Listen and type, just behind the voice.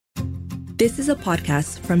This is a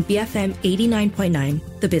podcast from BFM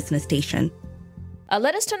 89.9, the business station.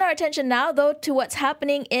 Let us turn our attention now, though, to what's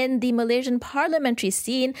happening in the Malaysian parliamentary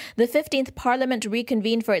scene. The 15th Parliament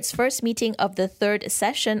reconvened for its first meeting of the third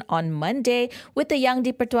session on Monday, with the young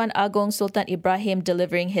di-Pertuan Agong Sultan Ibrahim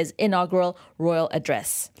delivering his inaugural royal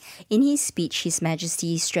address. In his speech, His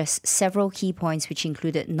Majesty stressed several key points, which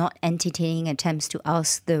included not entertaining attempts to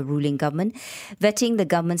oust the ruling government, vetting the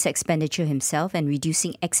government's expenditure himself, and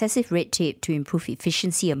reducing excessive red tape to improve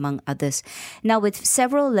efficiency, among others. Now, with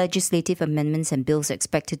several legislative amendments and bills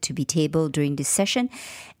expected to be tabled during this session,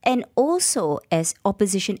 and also as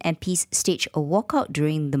opposition MPs staged a walkout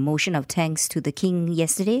during the motion of thanks to the King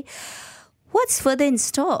yesterday, what's further in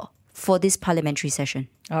store for this parliamentary session?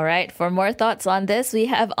 All right, for more thoughts on this, we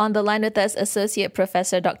have on the line with us Associate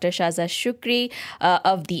Professor Dr. Syaza Syukri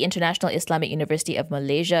of the International Islamic University of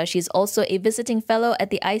Malaysia. She's also a visiting fellow at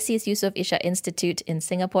the IC's Yusof Ishak Institute in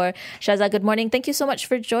Singapore. Syaza, good morning. Thank you so much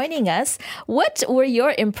for joining us. What were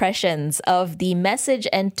your impressions of the message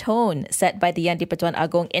and tone set by the Yang di-Pertuan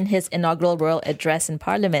Agong in his inaugural royal address in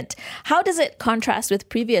Parliament? How does it contrast with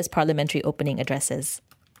previous parliamentary opening addresses?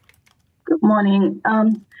 Good morning.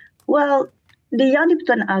 The Yang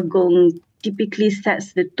di-Pertuan Agong typically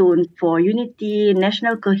sets the tone for unity,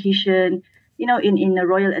 national cohesion, in a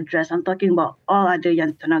royal address. I'm talking about all other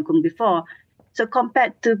Yang di-Pertuan Agong before. So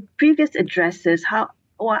compared to previous addresses,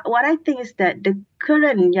 what I think is that the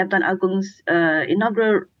current Yang di-Pertuan Agong's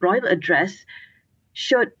inaugural royal address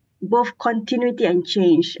showed both continuity and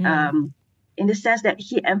change, in the sense that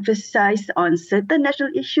he emphasized on certain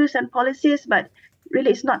national issues and policies, but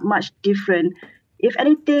really it's not much different. If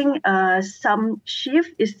anything, some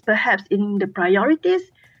shift is perhaps in the priorities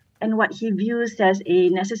and what he views as a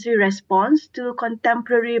necessary response to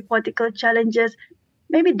contemporary political challenges.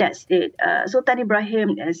 Maybe that's it. Sultan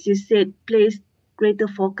Ibrahim, as you said, placed greater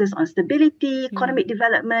focus on stability, economic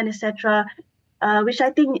development, etc., which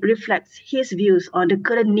I think reflects his views on the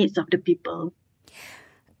current needs of the people.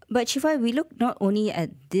 But Shifa, we look not only at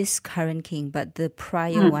this current king, but the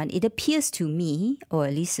prior one. It appears to me, or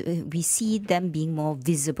at least we see them being more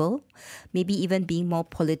visible, maybe even being more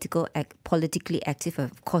politically active.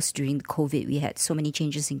 Of course, during COVID, we had so many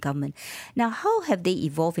changes in government. Now, how have they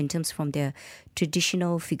evolved in terms from their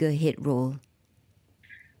traditional figurehead role?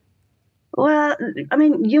 Well,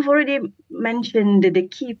 you've already mentioned the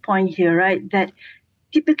key point here, right? That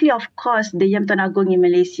typically, of course, the Yang di-Pertuan Agong in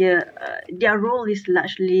Malaysia, their role is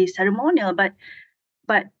largely ceremonial. But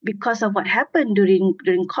because of what happened during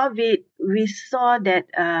COVID, we saw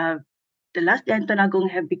that the last Yang di-Pertuan Agong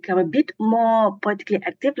have become a bit more politically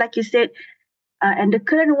active, like you said, and the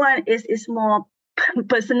current one is more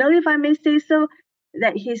personal, if I may say so,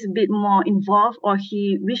 that he's a bit more involved, or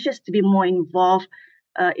he wishes to be more involved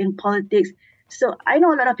in politics. So I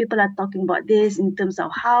know a lot of people are talking about this in terms of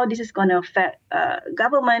how this is going to affect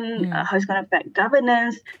government, how it's going to affect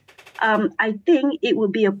governance. I think it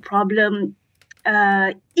would be a problem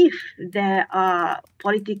if there are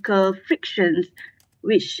political frictions,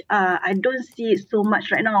 which I don't see it so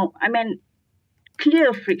much right now.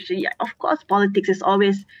 Clear friction. Yeah, of course, politics is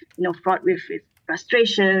always, fraught with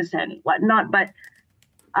frustrations and whatnot, but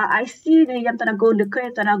I see the Yang di-Pertuan Agong, the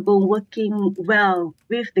current Yang di-Pertuan Agong working well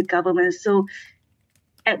with the government. So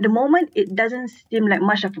at the moment, it doesn't seem like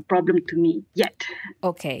much of a problem to me yet.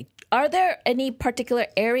 Okay. Are there any particular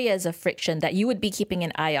areas of friction that you would be keeping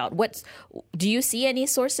an eye out? Do you see any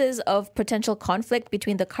sources of potential conflict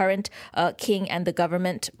between the current king and the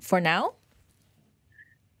government for now?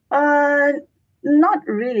 Not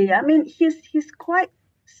really. He's quite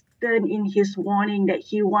in his warning that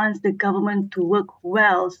he wants the government to work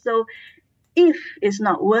well. So if it's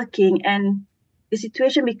not working and the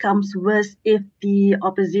situation becomes worse, if the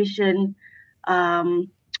opposition,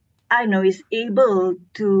 is able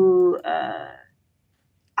to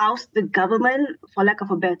oust the government, for lack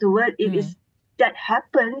of a better word, if that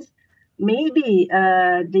happens, maybe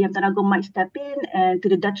the Yang di-Pertuan Agong might step in and to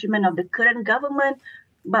the detriment of the current government.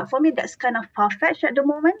 But for me, that's kind of far-fetched at the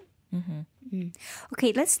moment.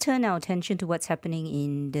 Okay, let's turn our attention to what's happening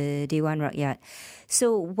in the Dewan Rakyat.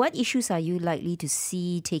 So what issues are you likely to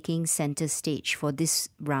see taking centre stage for this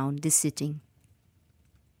round, this sitting?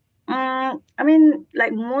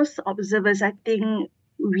 Like most observers, I think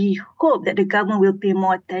we hope that the government will pay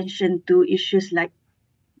more attention to issues like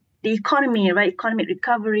the economy, right? Economic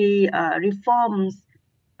recovery, reforms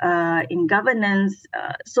in governance,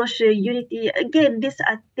 social unity. Again, these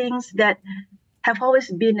are things that have always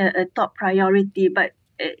been a top priority, but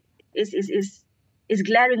it's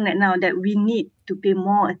glaring right now that we need to pay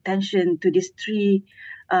more attention to these three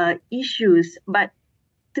issues. But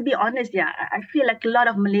to be honest, yeah, I feel like a lot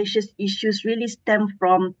of Malaysia's issues really stem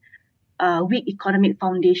from weak economic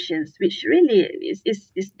foundations, which really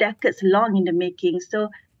is decades long in the making. So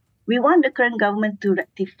we want the current government to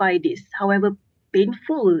rectify this. However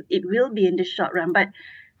painful it will be in the short run, but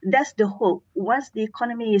that's the hope. Once the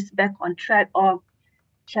economy is back on track, or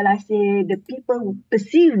shall I say, the people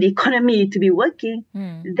perceive the economy to be working,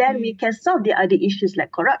 then we can solve the other issues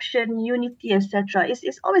like corruption, unity, etc.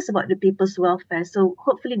 It's always about the people's welfare. So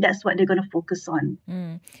hopefully that's what they're going to focus on.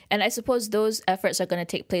 And I suppose those efforts are going to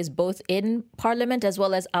take place both in Parliament as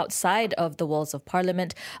well as outside of the walls of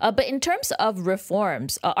Parliament. But in terms of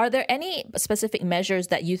reforms, are there any specific measures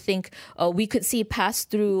that you think we could see pass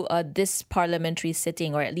through this parliamentary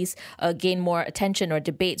sitting, or at least gain more attention or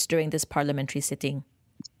debates during this parliamentary sitting?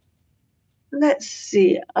 Let's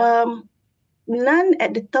see. None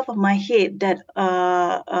at the top of my head that,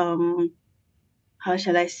 how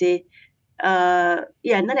shall I say?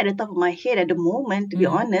 None at the top of my head at the moment, to be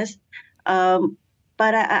honest. But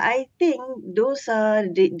I think those are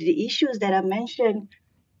the issues that I mentioned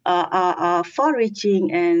are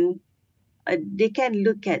far-reaching, and they can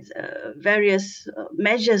look at various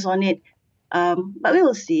measures on it. But we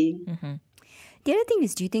will see. The other thing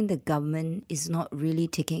is, do you think the government is not really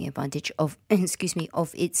taking advantage of,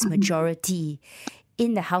 of its majority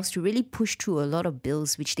in the House to really push through a lot of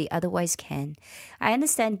bills which they otherwise can? I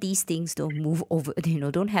understand these things don't move over,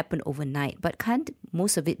 don't happen overnight, but can't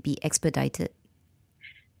most of it be expedited?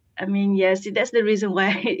 I mean, yes, that's the reason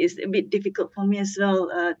why it's a bit difficult for me as well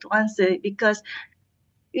to answer, because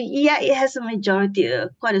yeah, it has a majority,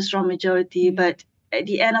 quite a strong majority, but at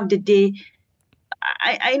the end of the day,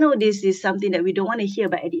 I know this is something that we don't want to hear,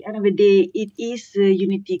 but at the end of the day, it is a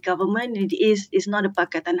unity government. It's not a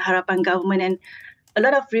Pakatan Harapan government, and a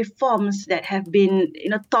lot of reforms that have been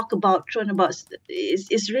thrown about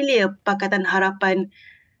is really a Pakatan Harapan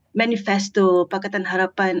manifesto, Pakatan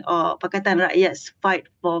Harapan or Pakatan Rakyat's fight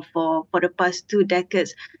for the past 2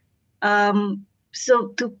 decades. So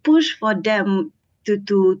to push for them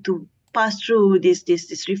to pass through these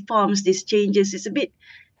reforms, these changes, is a bit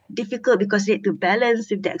difficult, because they have to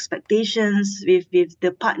balance with the expectations with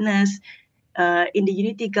the partners in the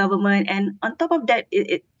unity government. And on top of that,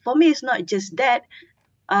 it for me, it's not just that.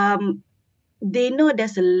 They know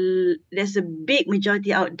there's a big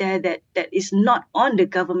majority out there that is not on the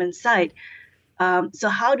government side. So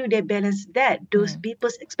how do they balance that, those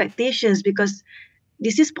people's expectations? Because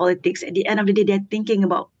this is politics. At the end of the day, they're thinking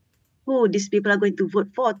about who these people are going to vote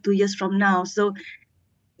for 2 years from now. So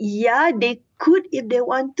yeah, they could if they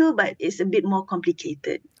want to, but it's a bit more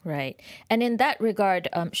complicated. Right. And in that regard,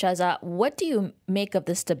 Syaza, what do you make of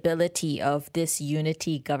the stability of this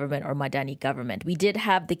unity government or Madani government? We did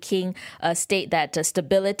have the king state that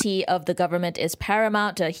stability of the government is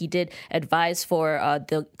paramount. He did advise for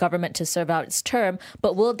the government to serve out its term.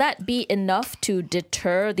 But will that be enough to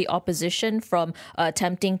deter the opposition from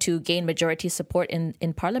attempting to gain majority support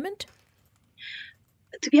in Parliament?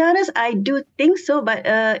 To be honest, I do think so, but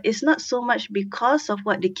it's not so much because of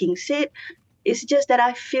what the king said. It's just that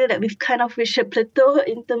I feel that we've kind of reached a plateau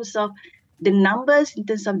in terms of the numbers, in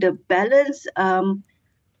terms of the balance.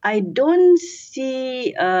 I don't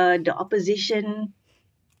see the opposition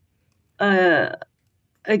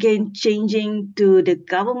again changing to the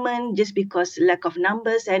government just because lack of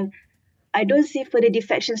numbers, and I don't see further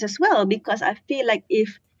defections as well, because I feel like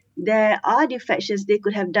if there are defections, they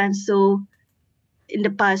could have done so in the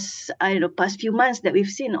past few months that we've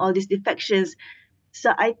seen all these defections.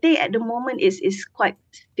 So I think at the moment is quite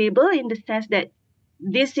stable, in the sense that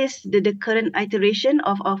this is the current iteration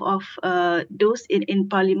of those in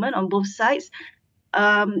Parliament on both sides.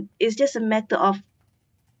 It's just a matter of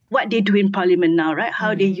what they do in Parliament now, right?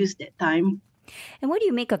 How they use that time. And what do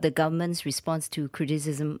you make of the government's response to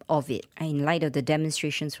criticism of it, in light of the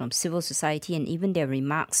demonstrations from civil society and even their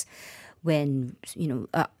remarks when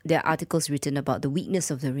there are articles written about the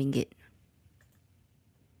weakness of the ringgit?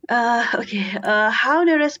 How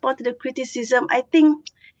they respond to the criticism, I think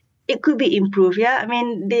it could be improved. Yeah, I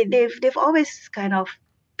mean they've always kind of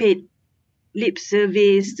paid lip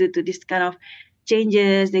service to this kind of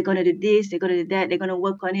changes. They're gonna do this, they're gonna do that, they're gonna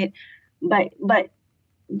work on it.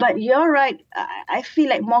 But you're right. I feel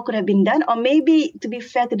like more could have been done, or maybe, to be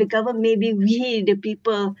fair to the government, maybe we the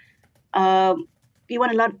people, we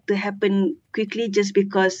want a lot to happen quickly, just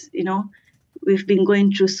because we've been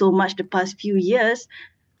going through so much the past few years.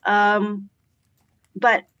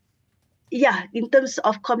 But yeah, in terms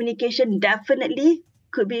of communication, definitely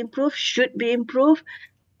could be improved, should be improved.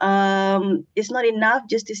 It's not enough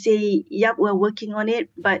just to say, yep, we're working on it,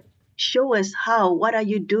 but show us how. What are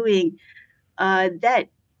you doing? That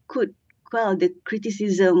could quell the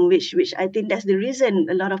criticism, which I think that's the reason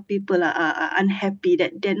a lot of people are unhappy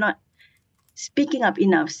that they're not speaking up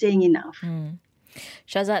enough, saying enough.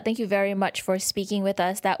 Syaza, thank you very much for speaking with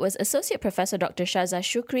us. That was Associate Professor Dr. Syaza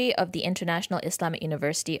Syukri of the International Islamic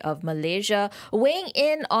University of Malaysia, weighing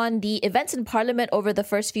in on the events in Parliament over the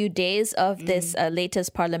first few days of this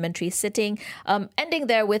latest parliamentary sitting, ending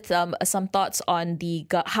there with some thoughts on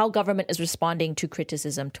how government is responding to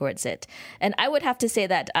criticism towards it. And I would have to say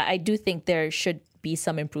that I do think there should be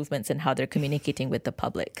some improvements in how they're communicating with the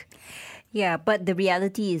public. Yeah, but the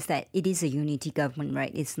reality is that it is a unity government,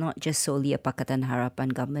 right? It's not just solely a Pakatan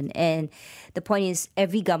Harapan government. And the point is,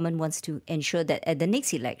 every government wants to ensure that at the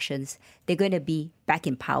next elections, they're going to be back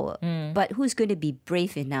in power. But who's going to be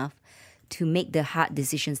brave enough to make the hard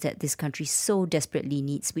decisions that this country so desperately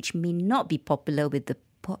needs, which may not be popular with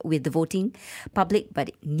the voting public, but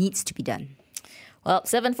it needs to be done. Well,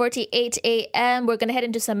 7:48 a.m. We're going to head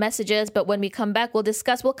into some messages, but when we come back, we'll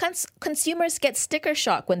discuss, will consumers get sticker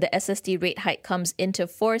shock when the SSD rate hike comes into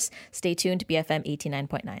force? Stay tuned to BFM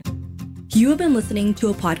 89.9. You have been listening to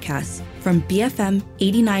a podcast from BFM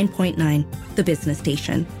 89.9, the business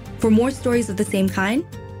station. For more stories of the same kind,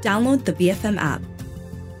 download the BFM app.